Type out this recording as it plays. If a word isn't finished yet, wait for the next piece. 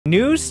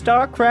New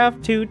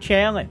StarCraft 2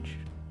 challenge.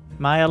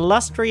 My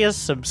illustrious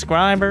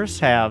subscribers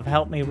have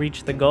helped me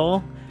reach the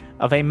goal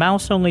of a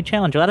mouse-only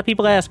challenge. A lot of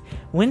people ask,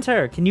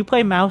 Winter, can you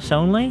play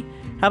mouse-only?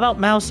 How about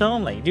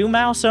mouse-only? Do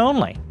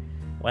mouse-only.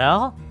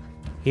 Well,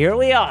 here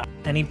we are.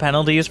 Any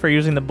penalties for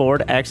using the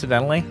board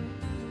accidentally?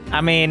 I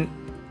mean,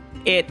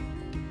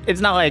 it's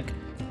not like...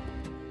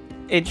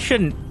 It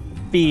shouldn't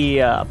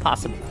be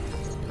possible,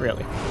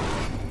 really.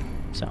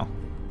 So,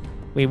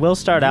 we will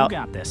start out...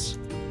 got this.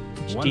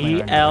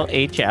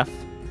 GLHF,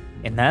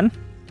 and then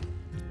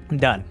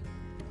done.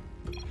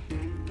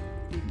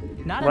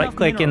 Right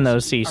click in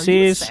those CCs. Are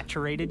you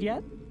saturated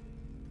yet?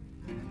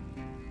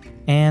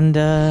 And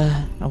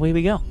away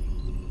we go.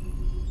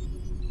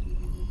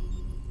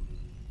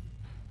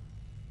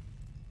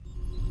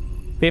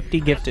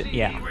 $50 gifted,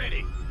 yeah.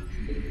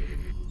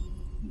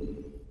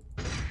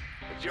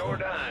 It's your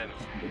time.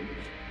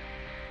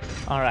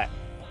 Alright.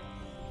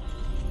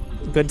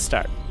 Good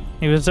start.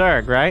 He was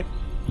Zerg, right?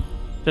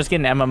 Just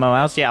getting MMO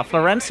mouse. Yeah,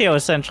 Florencio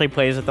essentially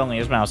plays with only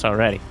his mouse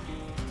already.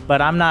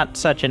 But I'm not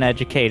such an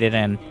educated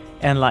and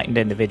enlightened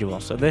individual,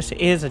 so this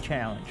is a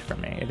challenge for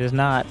me. It is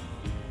not...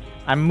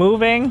 I'm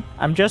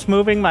just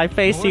moving my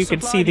face so you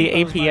can see the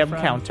APM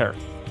counter.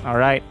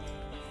 Alright?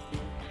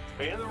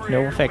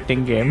 No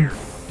affecting game.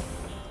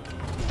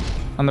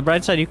 On the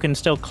bright side, you can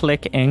still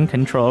click in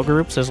control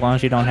groups as long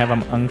as you don't have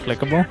them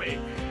unclickable.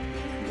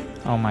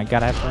 Oh my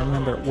god, I have to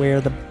remember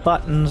where the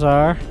buttons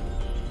are.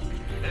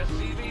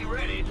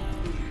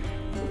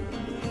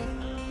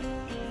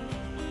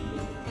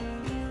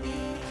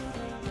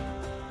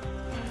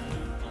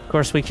 Of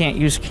course, we can't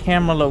use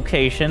camera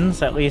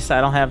locations. At least I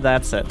don't have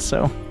that set,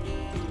 so...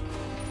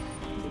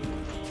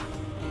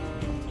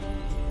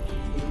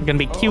 I'm gonna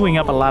be queuing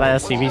up a lot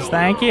of SCVs.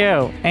 Thank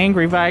you,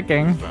 Angry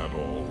Viking.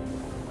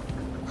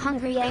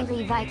 Hungry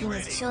Angry Viking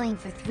is chilling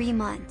for 3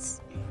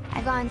 months.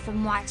 I've gone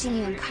from watching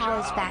you in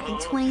college back in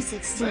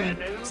 2016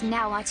 to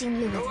now watching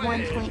you with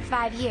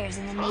 1.5 years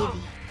in the Navy.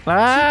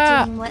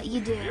 Keep doing what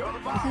you do.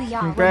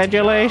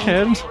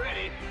 Congratulations.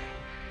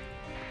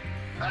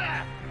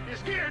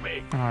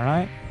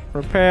 Alright.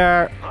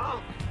 Repair.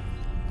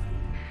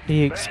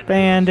 He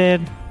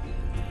expanded.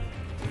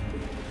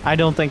 I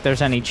don't think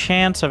there's any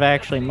chance of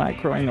actually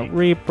microing a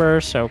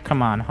Reaper, so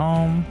come on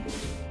home.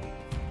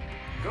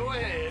 Go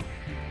ahead.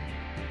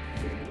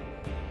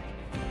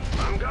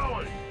 I'm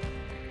going.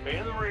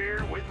 In the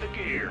rear with the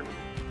gear.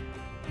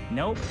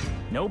 Nope,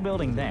 no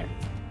building there.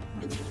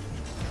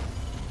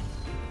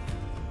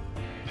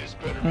 This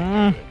better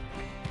be good.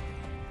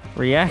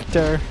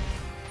 Reactor.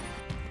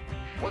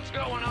 What's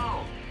going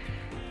on?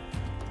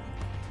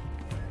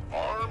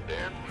 Armed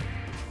and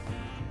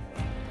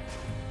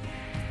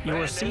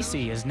Your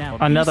CC is now...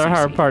 Another BCC.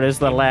 hard part is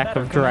the Get lack better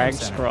of drag command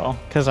center. scroll,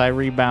 because I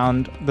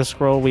rebound the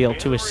scroll wheel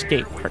to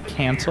escape or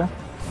cancel.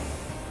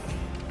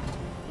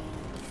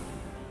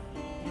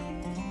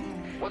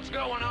 what's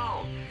going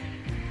on?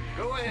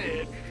 Go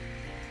ahead.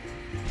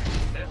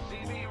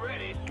 SCV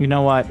ready. You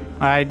know what?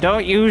 I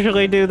don't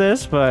usually do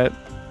this, but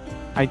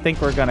I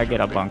think we're gonna get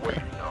a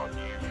bunker.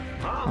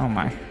 Oh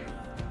my.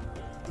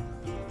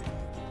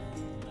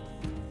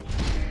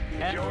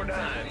 It's your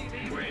time.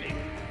 Ready.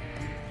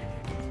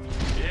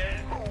 Yeah,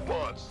 who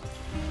wants?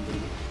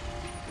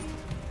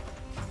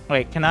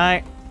 Wait, can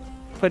I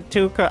put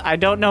I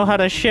don't know how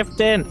to shift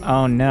in.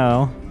 Oh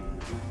no.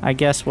 I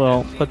guess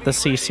we'll put the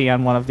CC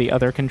on one of the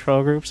other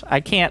control groups. I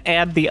can't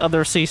add the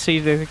other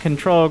CC to the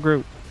control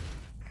group.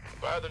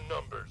 By the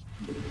numbers.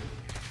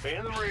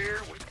 In the rear.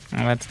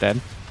 Oh, that's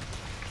dead.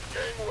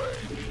 Gangway.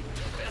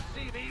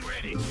 SCV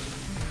ready.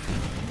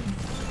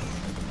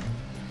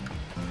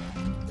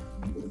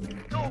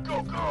 Go,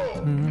 go,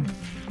 go.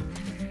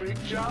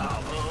 Big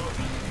job, huh?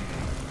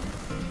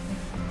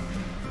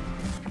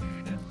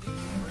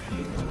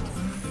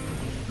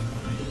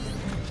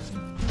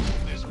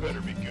 This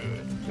better be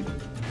good.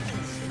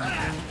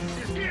 Ah!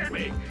 You scared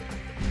me!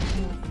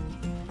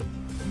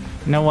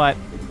 You know what?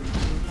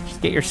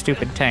 Just get your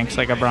stupid tanks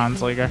like a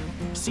Bronze Leaguer.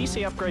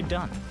 CC upgrade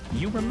done.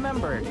 You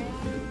remembered.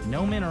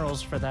 No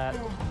minerals for that.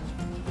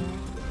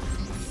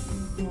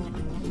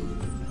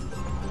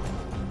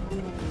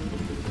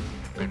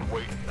 Been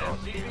waiting on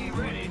SCV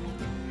ready.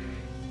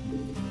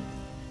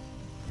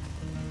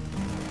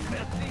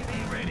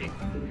 SCV ready.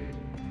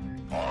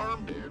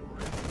 Armed and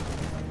ready.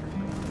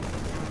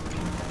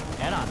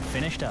 Add-on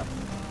finished up.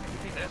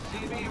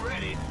 SCV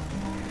ready.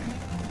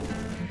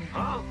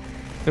 Huh?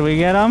 Did we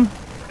get them?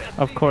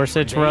 Of course,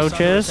 it's Base under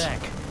roaches.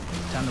 attack.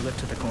 Time to lift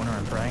to the corner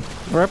and pray.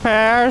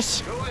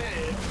 Repairs, Go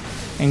ahead.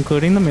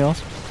 including the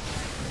mules.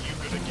 You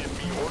gonna give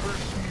me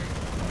orders?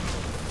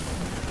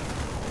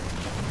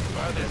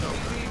 By the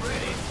SCV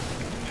ready.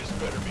 This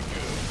better be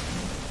good.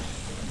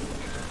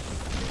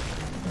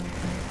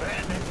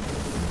 Bandit.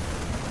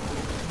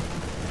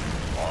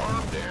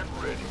 Armed and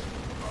ready.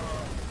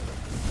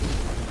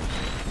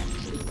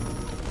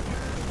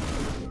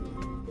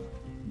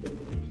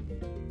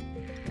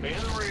 In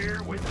the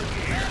rear with the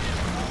gear.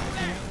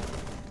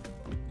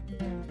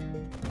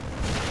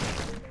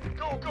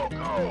 Go, go,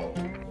 go!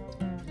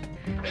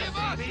 Give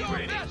us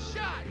your best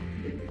shot!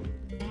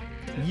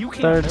 You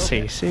can't Third build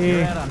it. CC.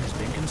 Your add-on has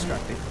been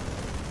constructed.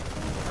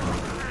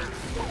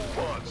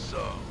 Want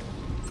some?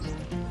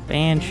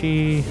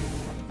 Banshee.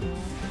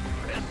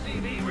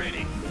 SCV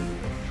ready.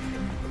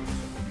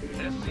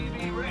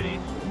 SCV ready.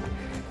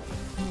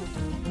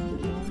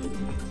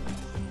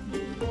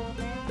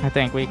 I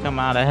think we come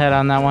out ahead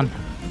on that one.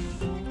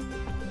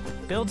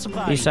 Build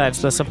supply.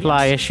 Besides the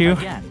supply Yes, issue.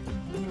 Again.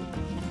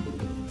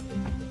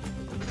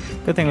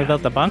 Good thing we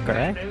built the bunker,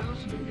 eh? News?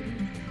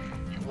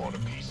 You want a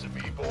piece of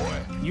me, boy?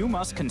 You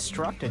must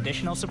construct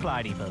additional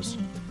supply depots.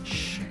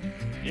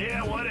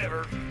 Yeah,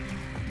 whatever.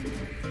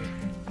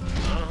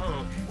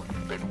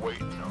 Been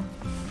waiting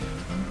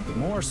on.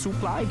 More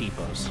supply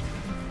depots.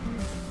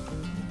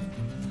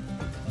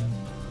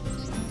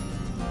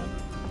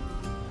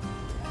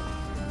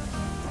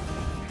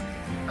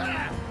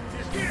 Ah!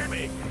 You scared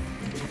me!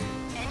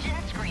 Engine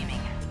screaming.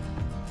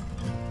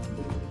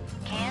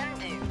 Can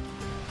do.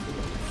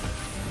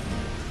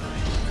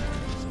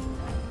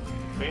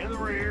 In the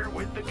rear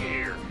with the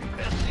gear.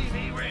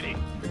 SCV ready.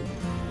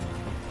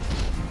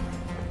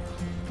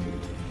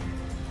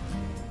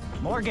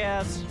 More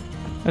gas.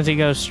 Does he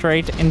go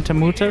straight into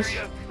Mutas?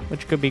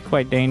 Which could be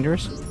quite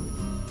dangerous.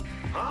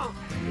 Huh?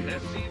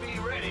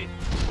 SCV ready.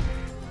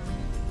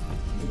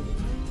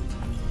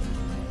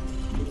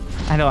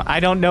 I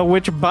don't know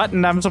which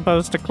button I'm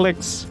supposed to click.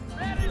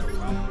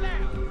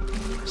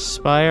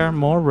 Spire,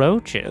 more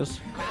roaches.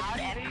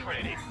 SCV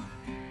ready.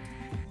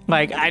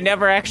 Like, I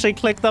never actually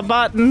click the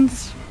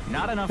buttons.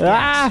 Not enough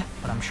Ah! gas,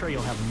 but I'm sure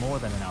you'll have more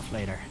than enough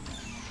later.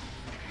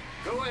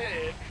 Go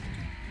ahead.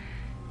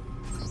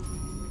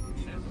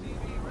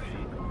 SCV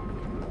ready.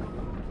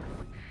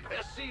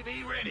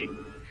 SCV ready.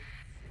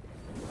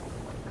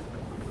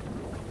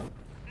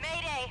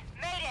 Mayday!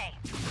 Mayday!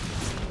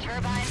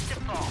 Turbines to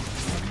full.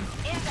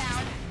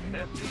 Inbound.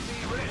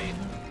 SCV ready.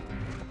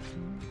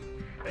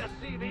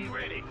 SCV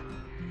ready.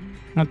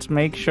 Let's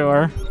make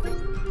sure.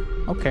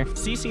 Okay.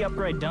 CC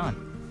upgrade done.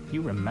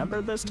 You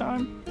remember this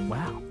time?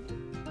 Wow.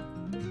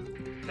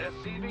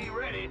 SCV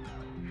ready.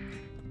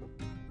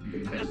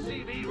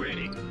 SCV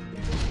ready.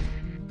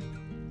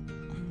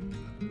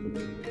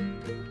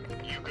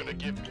 You gonna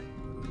give me?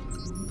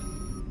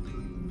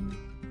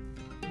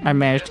 I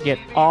managed to get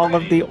all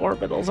of the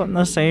orbitals on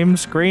the same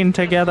screen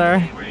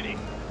together. Ready.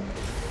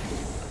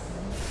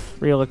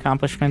 Real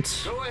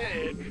accomplishments. Go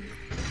ahead.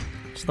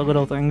 It's the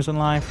little things in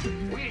life.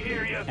 We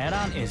hear you.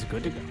 Add-on is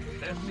good to go.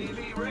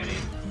 SCV ready.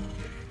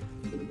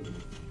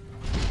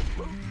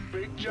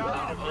 Big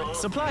job, huh?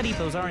 Supply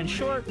depots are in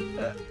short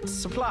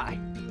supply.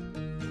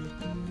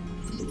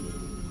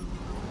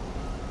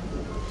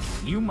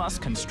 You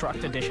must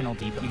construct additional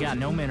depots. You got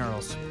no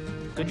minerals.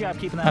 Good job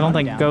keeping that I don't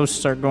money think down.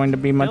 ghosts are going to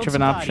be much Build of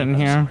an supply option depots.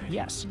 here.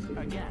 Yes.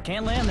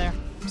 Can't land there.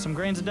 Some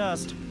grains of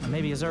dust, or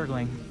maybe a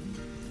zergling.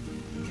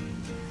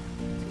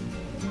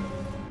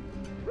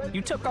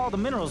 You took all the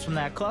minerals from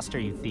that cluster,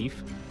 you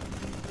thief.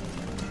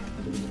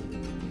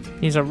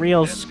 He's a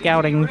real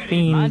scouting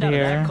fiend Mind out of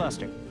that here.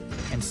 cluster.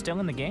 And still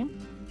in the game?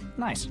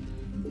 Nice.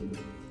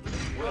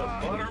 Well,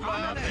 butter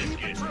my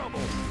biscuit.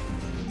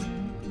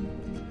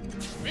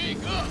 Speak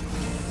up.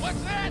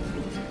 What's that?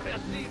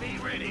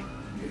 SCV ready.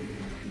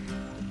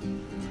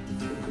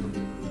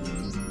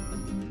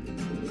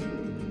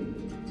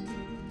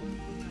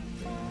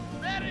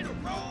 Ready to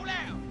roll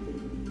out.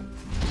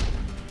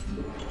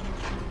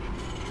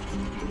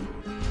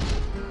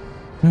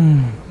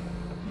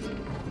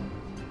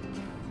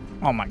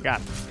 Oh my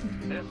god.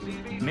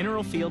 SCV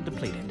Mineral field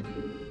depleted.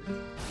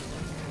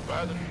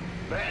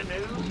 bad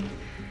news.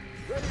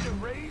 Ready to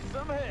raise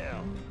some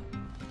hell.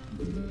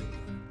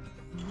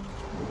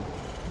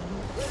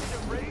 Ready to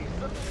raise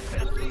some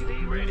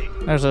SCV ready.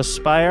 There's a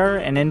spire,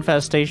 an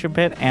infestation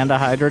pit, and a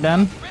hydra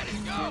den. Ready to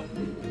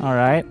go.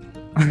 Alright.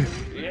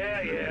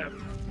 Yeah.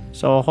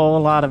 So a whole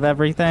lot of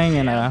everything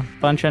and a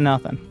bunch of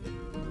nothing.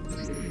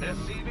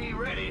 SCV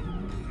ready.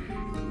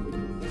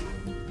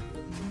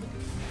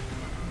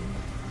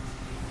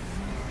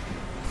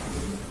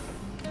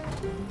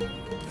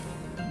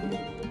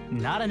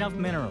 Not enough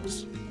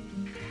minerals.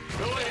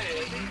 Go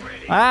ahead.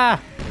 Ready.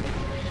 Ah!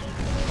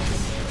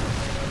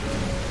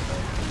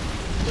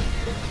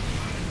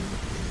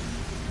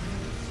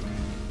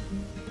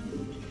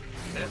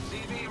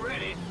 SCV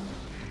ready.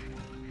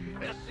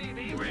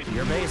 SCV ready.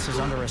 Your base is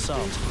under assault.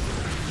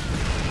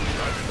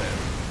 Roger that.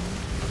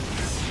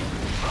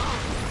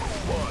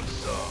 Who wants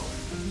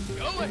some?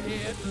 Go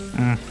ahead.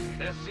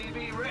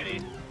 SCV ready.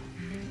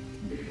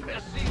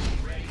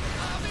 SCV ready.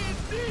 I'm in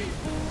deep.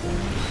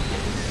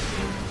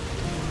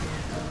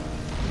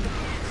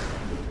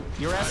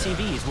 Your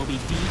SCVs will be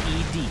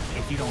DED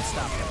if you don't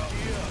stop them.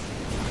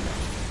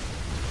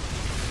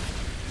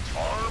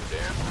 Armed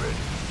and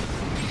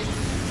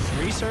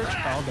ready. Research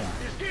all done.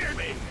 You scared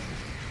me.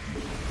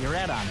 Your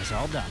add-on is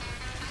all done.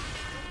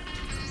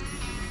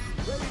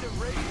 Ready to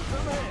raise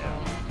some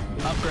hell.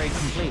 Upgrade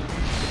complete.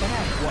 But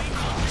at what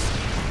cost?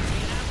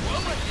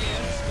 Well,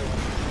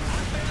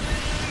 again.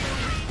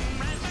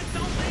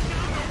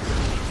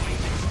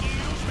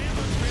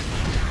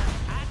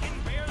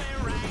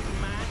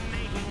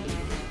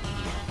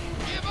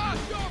 Give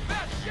us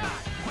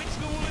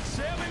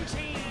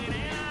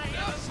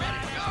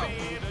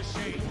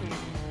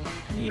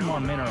Need more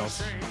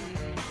minerals.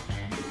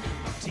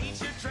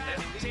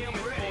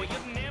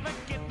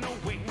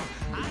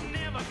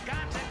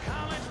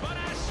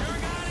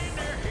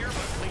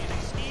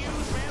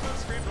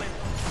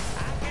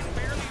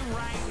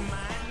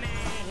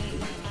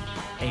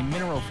 A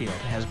mineral field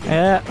has been.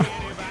 Yeah.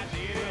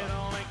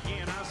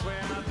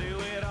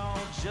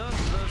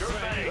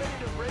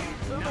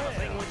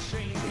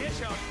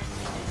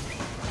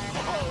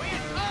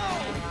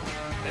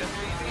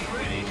 SCV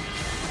ready.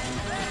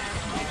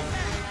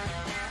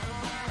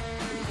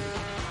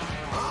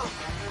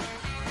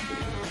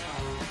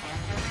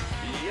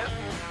 Yep.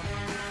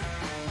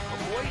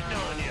 I'm waiting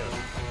on you.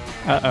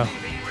 Uh-oh.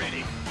 SCV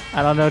ready.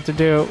 I don't know what to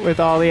do with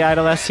all the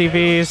idle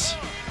SCVs.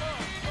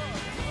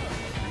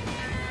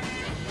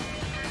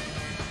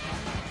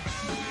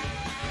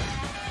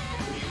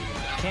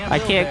 I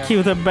build can't there.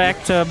 cue them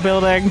back to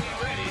building.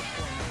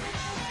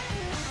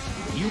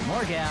 You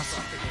more gas.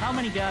 How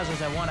many guys is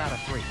that 1 out of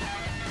 3?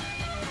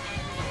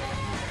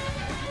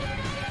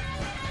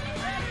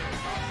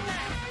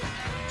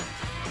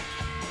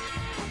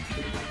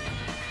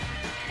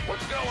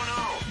 What's going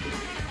on?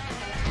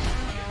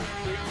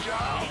 Big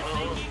job,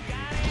 huh?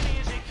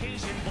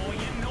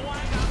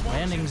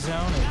 Landing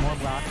zone is more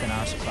blocked than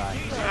our supply.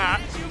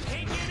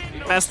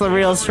 That's the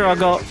real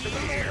struggle. Well,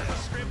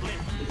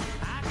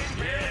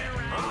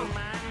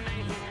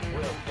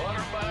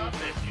 butter by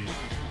biscuits.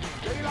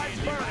 Daylight's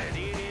burning.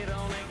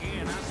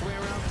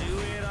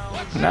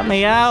 Let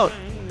me out.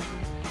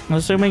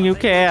 Assuming you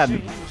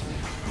can.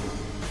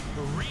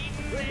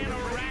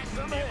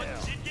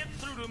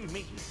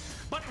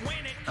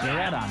 Your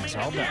add-on is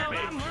all done.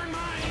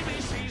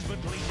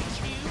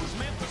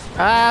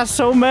 Ah,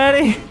 so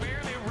many.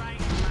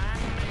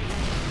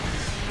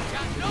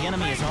 The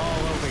enemy is all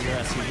over your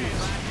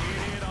SUVs.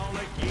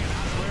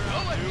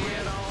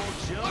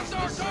 What's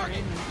our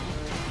target?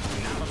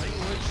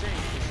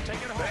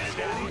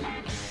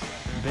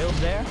 Build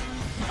there.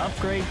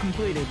 Upgrade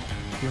completed.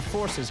 Your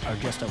forces are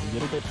just a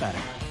little bit better.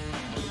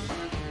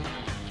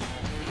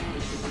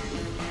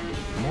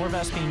 More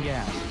Vespine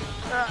gas.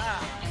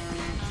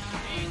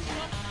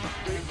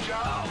 Big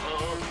job,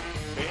 huh?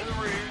 In the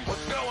rear.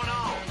 What's going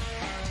on?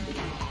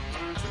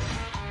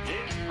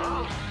 Yeah,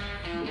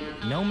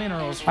 huh? No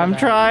minerals for I'm that.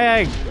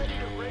 trying. Ready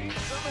to raise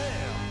some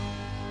hell.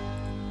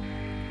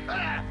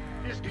 Ah,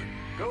 just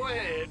go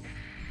ahead.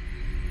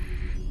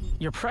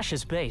 Your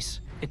precious base.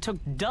 It took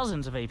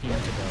dozens of APM to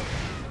build.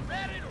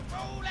 Ready to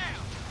roll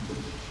out.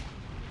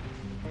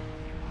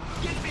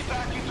 Get me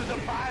back into the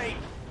fight.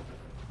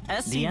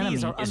 The enemy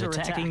SCVs are is under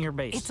attacking attack. your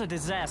base. It's a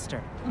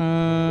disaster.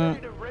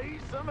 Ready to raise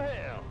some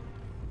hell.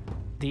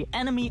 The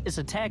enemy is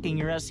attacking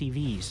your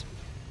SCVs.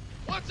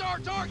 What's our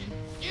target?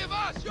 Give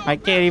us your I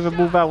can't even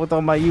move out with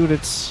all my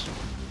units.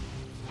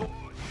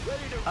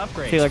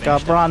 Upgrade. I feel like a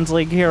Bronze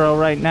League hero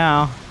right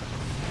now.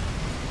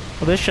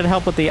 Well, this should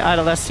help with the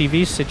idle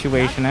SCV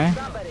situation, eh?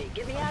 Somebody,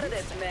 get me out of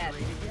this mess.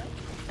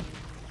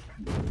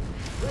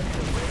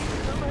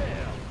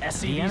 The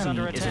SCVs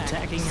under enemy is attack.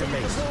 attacking your Send the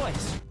base.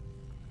 boys.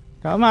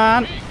 Come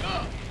on.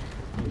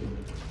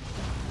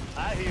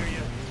 I hear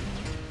you.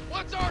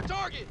 What's our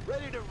target?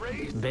 Ready to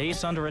raise.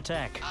 Base under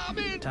attack. I'm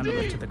in Time to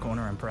look deep. to the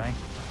corner and pray.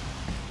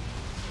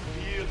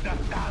 Feel the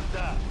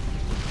thunder.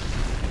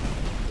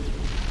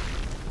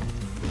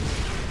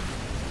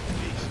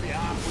 Keeps me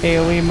off.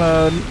 AoE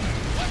mode.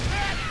 What's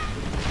that?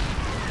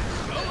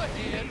 Go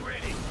ahead.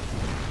 Ready.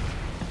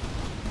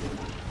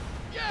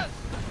 Yes.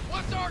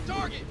 What's our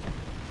target?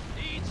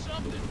 Need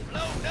something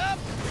blown up?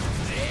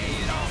 Lay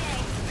it on.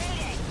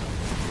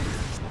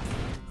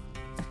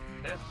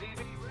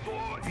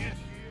 SCV-4 is here.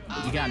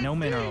 You got no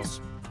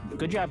minerals.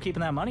 Good job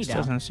keeping that money This down.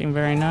 doesn't seem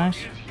very nice.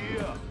 Is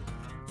here.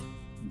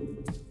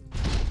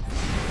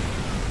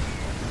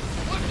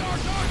 What's our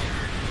target?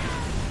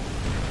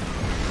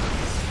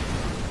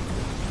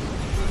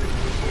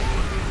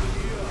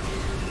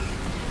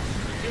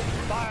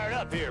 Getting fired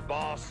up here,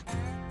 boss.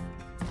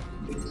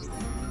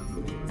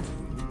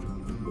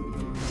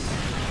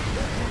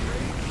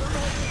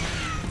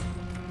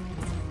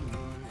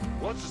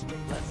 Let's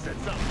set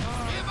something.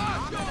 Give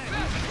us your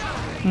best shot.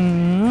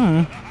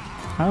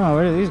 I don't know,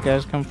 where do these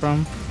guys come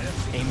from?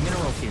 A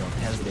mineral field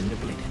has been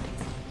depleted.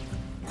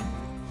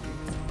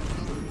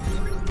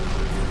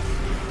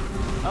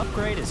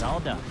 Upgrade is all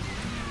done.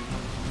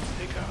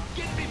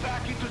 Get me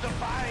back into the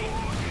fight.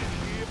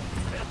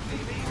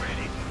 SCV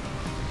ready.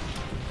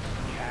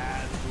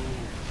 Yes.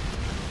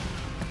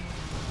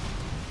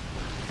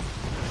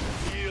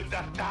 Feel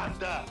the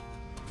thunder.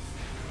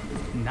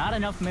 Not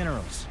enough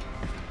minerals.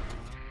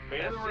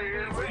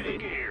 SCV ready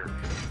here.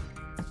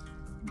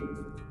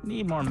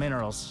 Need more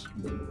minerals.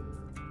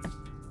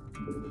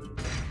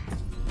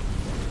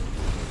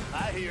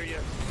 I hear you.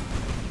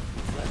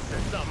 Let's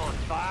set something on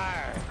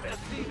fire.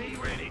 SCV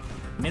ready.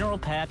 Mineral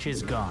patch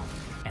is gone,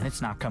 and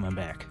it's not coming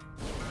back.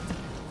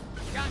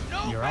 Got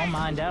no You're all base.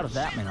 mined out of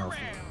that mineral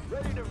field.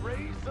 Ready to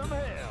raise some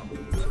hell.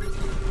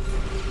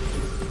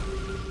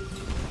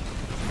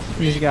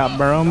 He's got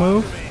burrow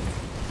move.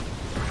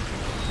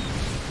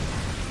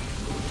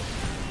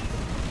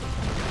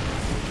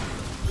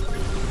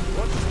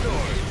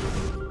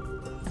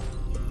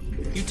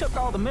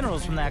 all the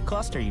minerals from that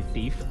cluster, you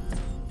thief.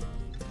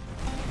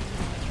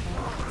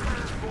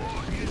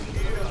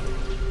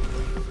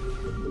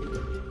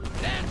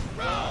 Let's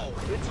roll!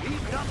 It's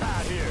heating up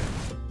out here.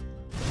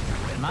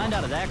 Mined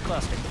out of that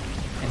cluster.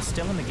 And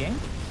still in the game?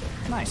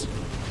 Nice.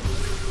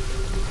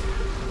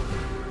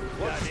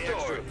 Got any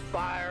extra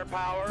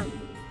firepower?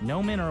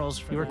 No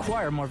minerals. You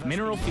require more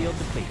mineral field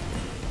deplete.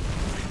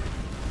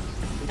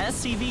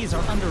 SCVs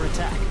are under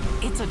attack.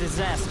 It's a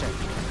disaster.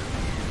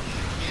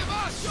 Give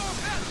us your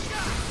best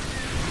shot!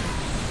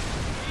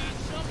 Need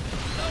something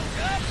so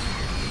good?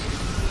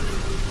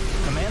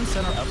 Command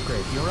center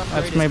upgrade. Your upgrade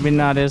That's is maybe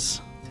not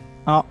as...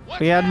 Oh,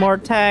 we had more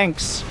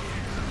tanks.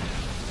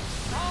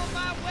 On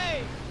my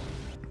way!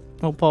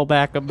 We'll pull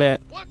back a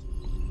bit. What?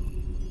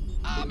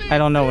 I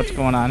don't know what's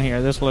going on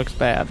here. This looks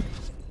bad.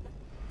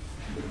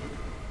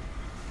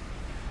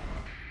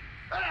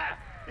 Ah,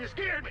 you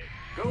scared me.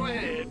 Go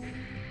ahead.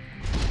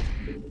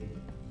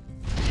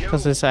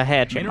 Because it's a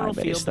hatch in my mineral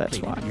base, field that's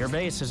depleted. why. Your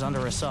base is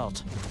under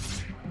assault.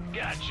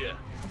 Gotcha.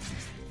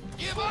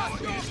 Give us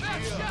your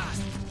best shot!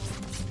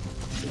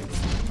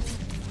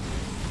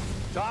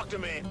 Talk to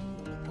me.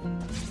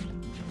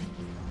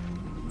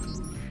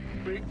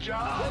 Big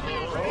job.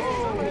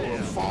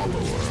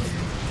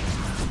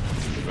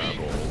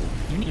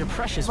 You need your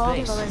precious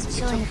base. Volvo is It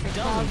chilling took for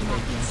dozens 12 of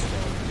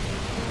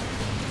months.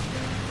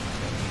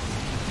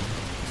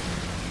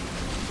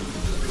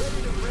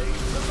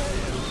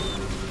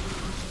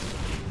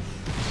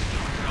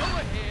 Go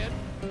ahead!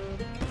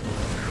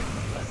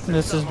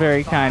 This is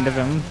very kind of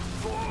him.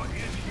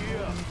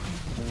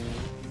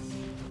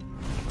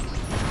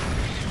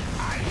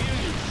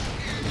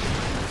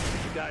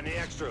 Got any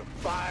extra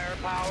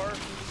firepower?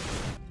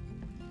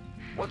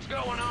 What's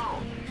going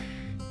on?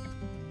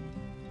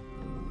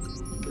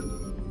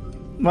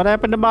 What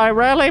happened to my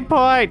rally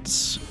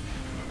points?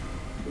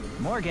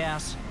 More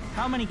gas.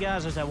 How many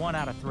guys is that 1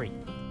 out of 3?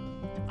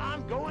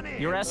 I'm going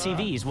in. Your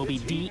SCVs will be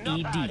It's heating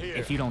up out DED here.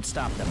 if you don't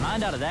stop them.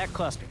 Mined out of that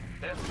cluster.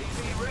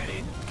 SCV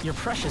ready. Your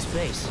precious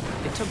base.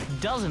 It took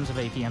dozens of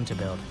APM to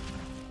build.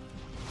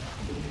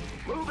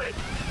 Move it.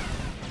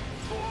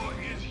 Four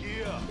is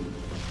here.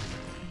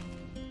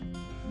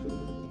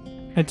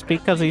 It's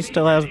because he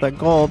still has the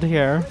gold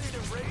here.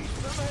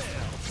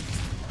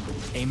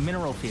 A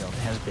mineral field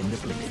has been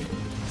depleted. Give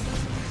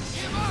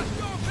us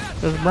your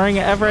best Just bring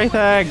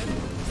everything.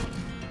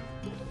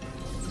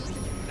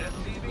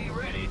 SCV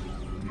ready.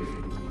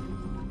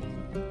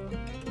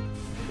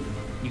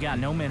 You got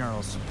no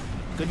minerals.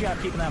 Good job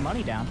keeping that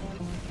money down.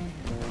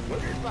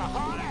 Where's the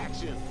hot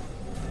action?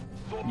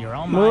 You're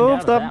all mined Move out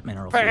of the that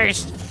mineral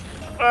base. field.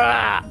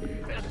 Ah!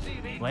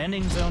 SCV.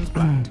 Landing zones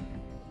blocked.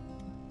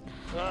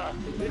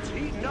 It's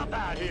heating up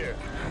out here.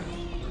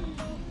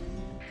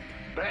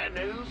 Bad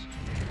news.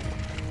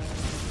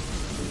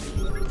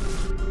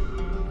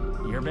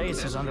 Your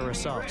base is under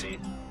assault. Ready.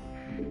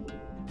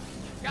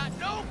 got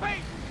no base!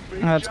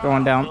 Big That's job,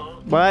 going down.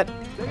 huh? But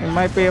we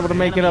might be able to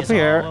make it up Enemies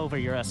are all here. over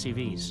your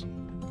SCVs.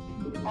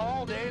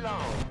 All day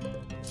long.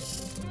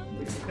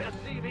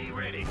 SCV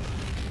ready.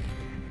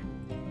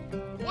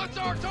 What's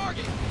our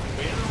target?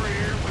 In the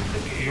rear with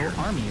the gear. Your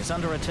army is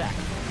under attack.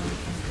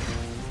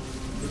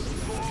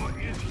 Four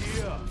is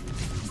here.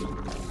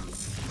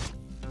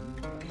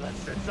 Let's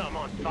set some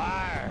on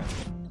fire.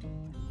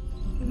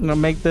 I'm gonna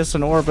make this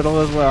an orbital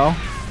as well.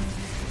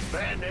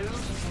 Bad news.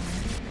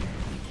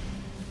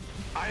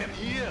 I am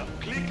here.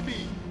 Click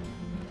me.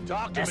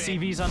 Talk to me.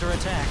 SCV's under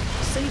attack.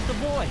 Save the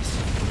boys.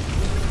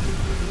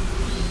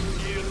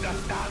 You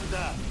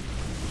understand?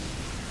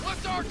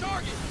 What's our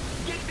target?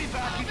 Get me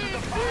back into the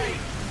fight.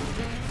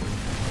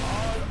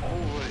 All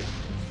over it.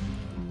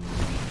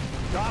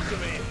 Talk to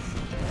me.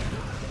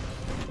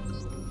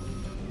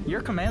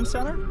 Your command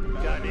center?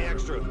 Got any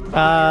extra?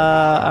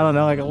 I don't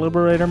know, like a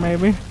liberator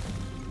maybe?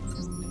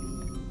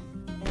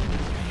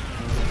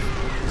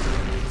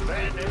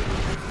 Bad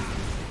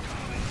news.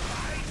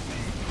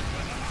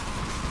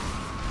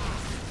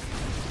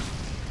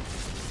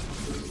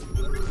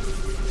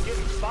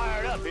 Getting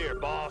fired up here,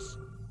 boss.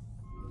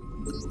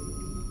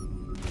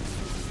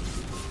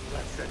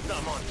 Let's set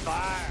some on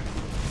fire.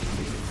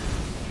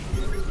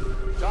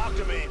 Talk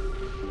to me.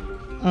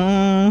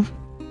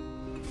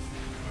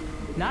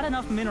 Not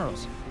enough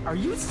minerals. Are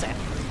you set?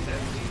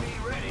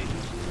 SCV ready.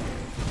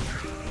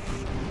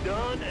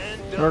 Done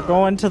and done. We're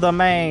going to the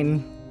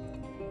main.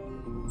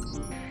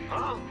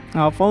 Huh?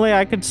 Oh, if only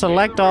I could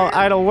select all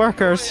idle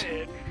workers. Go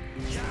ahead.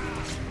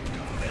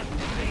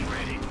 SCV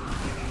ready.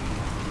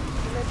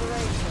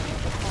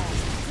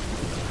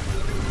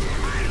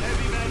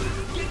 Heavy man,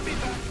 get me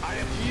back. I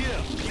am here.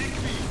 Click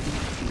me.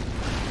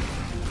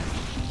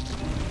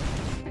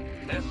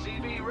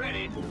 SCV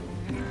ready.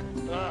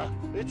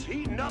 It's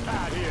heating up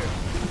out here.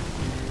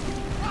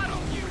 Why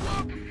don't you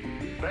walk?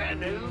 Bad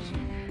news.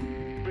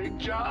 Big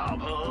job,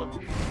 huh?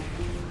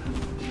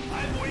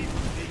 I'm waiting.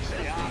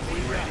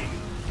 SCV ready.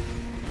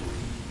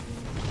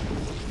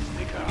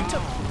 You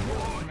took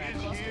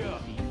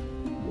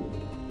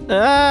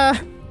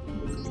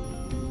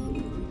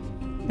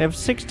They have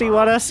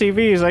 61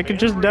 SCVs. I could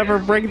just never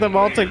bring them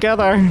all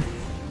together.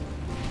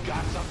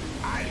 Got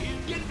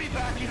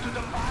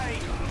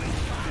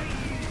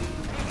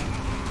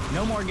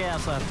No more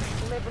gas left.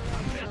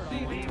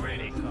 SCV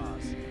ready.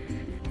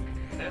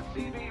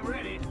 SCV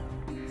ready.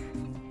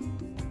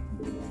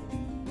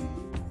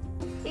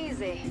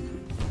 Easy.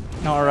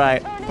 All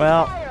right.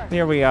 Well,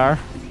 here we are.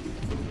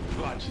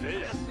 Watch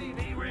this.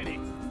 SCV ready.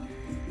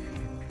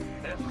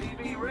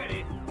 SCV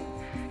ready.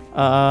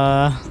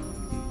 All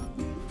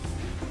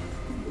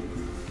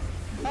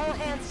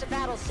hands to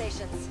battle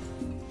stations.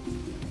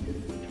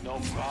 No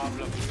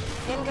problem.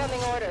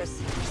 Incoming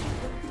orders.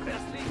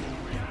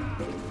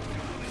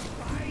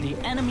 The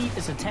enemy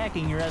is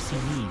attacking your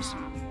SCVs.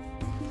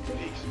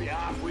 Fix me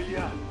up, will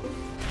ya?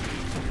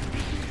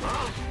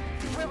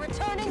 We're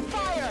returning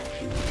fire.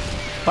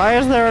 Why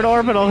is there an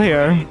orbital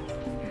here?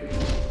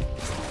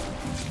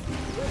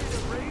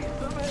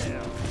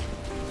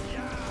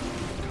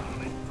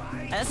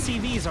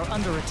 SCVs are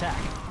under attack.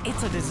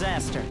 It's a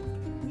disaster.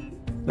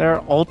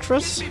 They're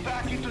ultras? Get me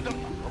back into the...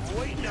 I'm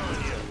waiting on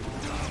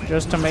you.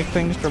 Just to make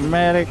things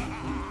dramatic.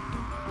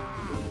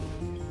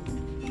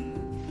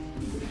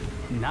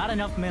 Not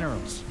enough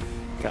minerals.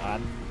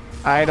 God.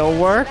 Idle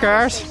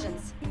workers.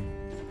 Stations.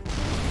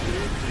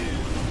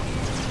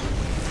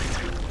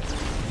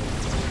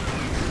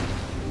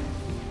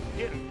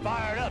 Getting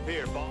fired up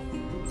here, boss.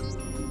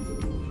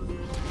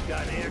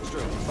 Got any extra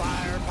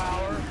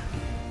firepower?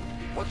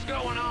 What's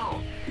going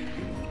on?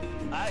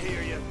 I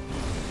hear you.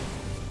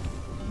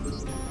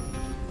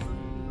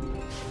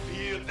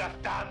 Feel the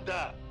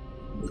thunder.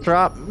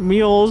 Drop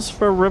mules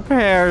for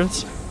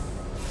repairs.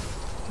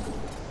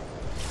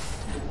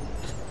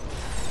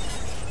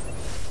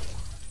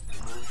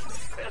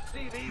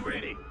 SCV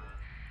ready.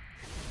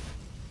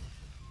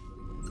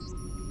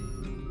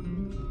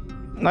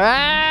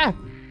 Ah!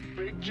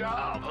 Big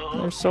job, huh?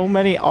 There's so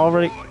many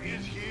already. What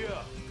is here?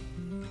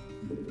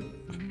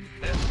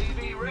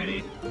 SCV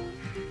ready.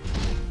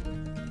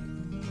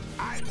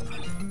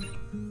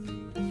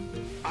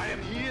 I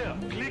am here.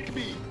 Click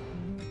me.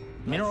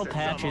 Mineral Set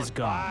patch some is on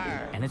gone,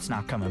 fire. and it's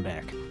not coming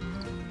back.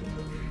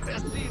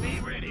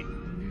 SCV ready.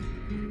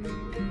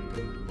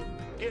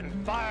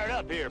 Getting fired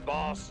up here,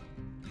 boss.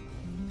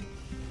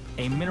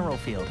 A mineral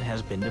field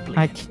has been I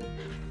depleted. c-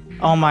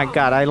 oh my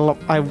god, I In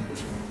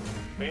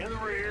the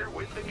rear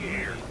with the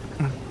gear.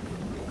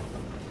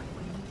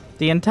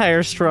 the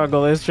entire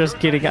struggle is just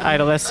getting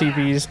idle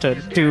SCVs to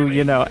do,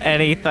 you know,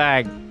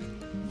 anything.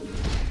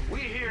 We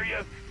hear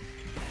you.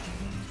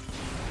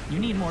 You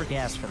need more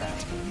gas for that.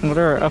 What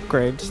are our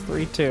upgrades?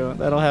 3-2.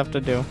 That'll have to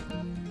do.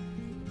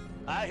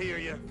 I hear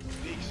you.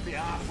 Fix me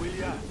up, will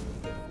ya?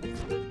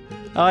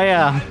 Oh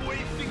yeah. I'm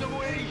wasting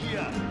away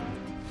here.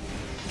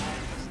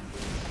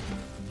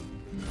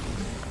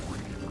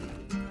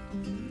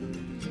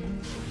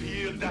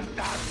 Feel the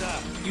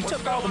thunder. You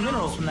took all the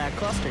minerals from that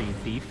cluster, you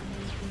thief.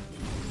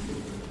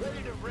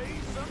 Ready to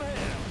raise some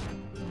hell.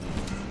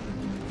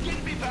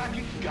 Get me back.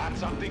 Got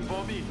something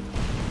for me?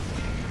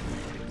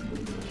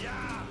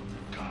 Yeah.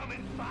 Come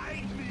and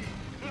fight me.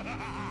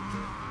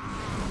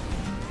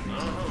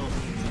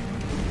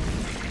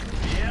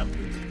 Yep.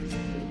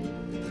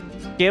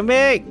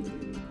 Gimme!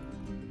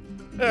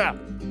 Ugh.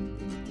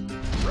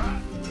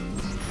 Right.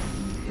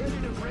 Ready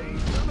to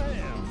raise some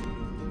hell.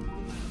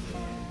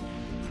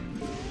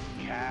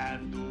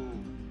 Can do.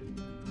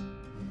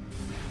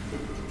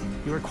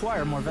 You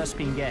require more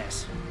Vespine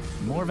gas.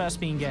 More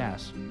Vespine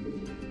gas.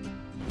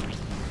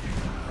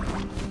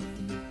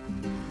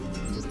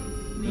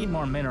 Need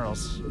more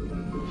minerals.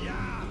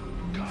 Yeah.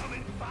 Come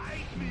and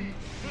fight me.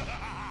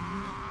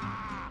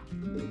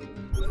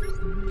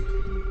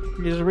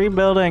 He's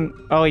rebuilding.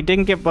 Oh, he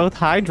didn't get both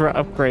Hydra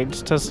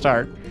upgrades to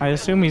start. I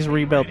assume he's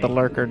rebuilt the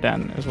Lurker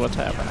Den, is what's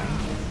happening.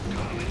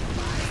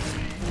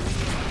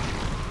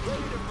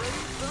 Ready to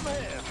raise some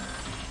hell.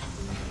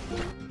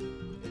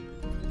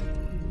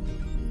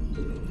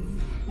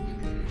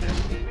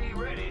 SCV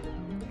ready.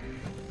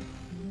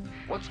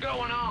 What's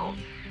going on?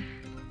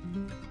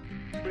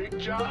 Big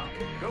job.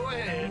 Go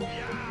ahead.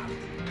 Yeah.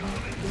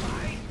 Come and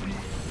fight me.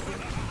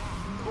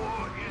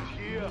 Borg is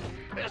here.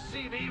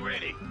 SCV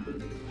ready.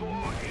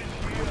 Borg is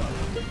here.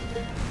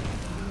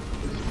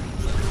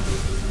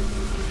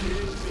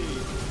 Easy.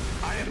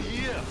 I am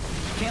here.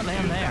 Can't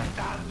land there.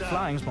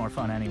 Flying's more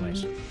fun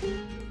anyways.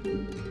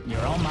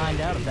 You're all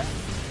mined out of that.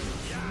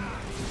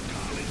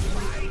 Come and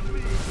fight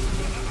me.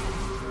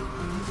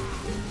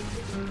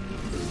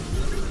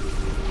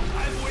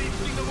 I'm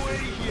wasting away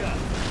here.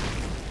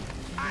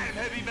 I'm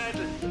heavy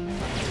metal.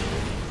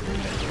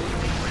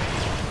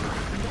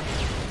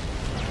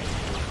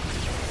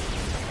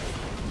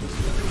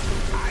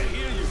 I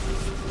hear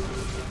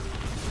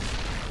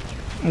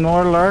you.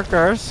 More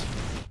Lurkers.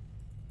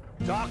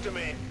 Talk to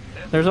me.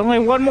 There's only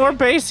one more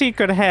base he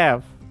could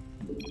have.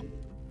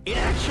 It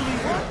actually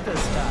worked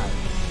this time.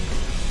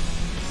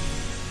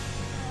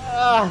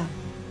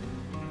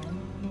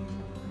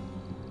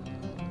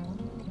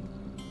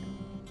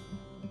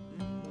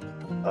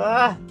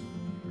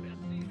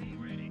 SCV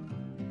ready.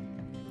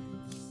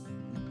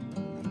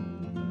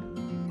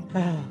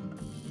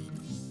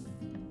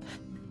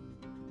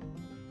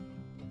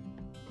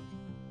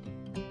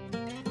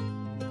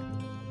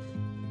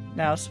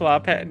 Now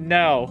swap it.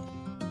 No.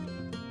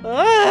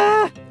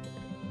 Ah!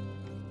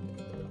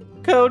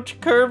 Coach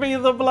Kirby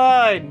the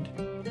Blind.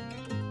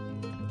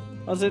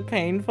 Was it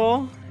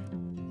painful?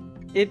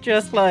 It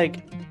just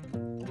like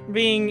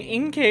being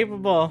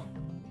incapable.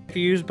 If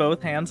you use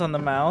both hands on the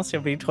mouse,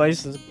 you'll be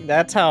twice as.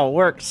 That's how it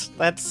works.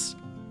 That's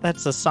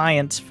a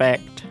science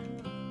fact.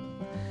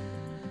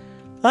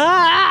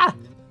 Ah!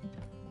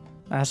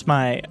 That's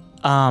my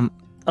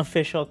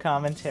official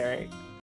commentary.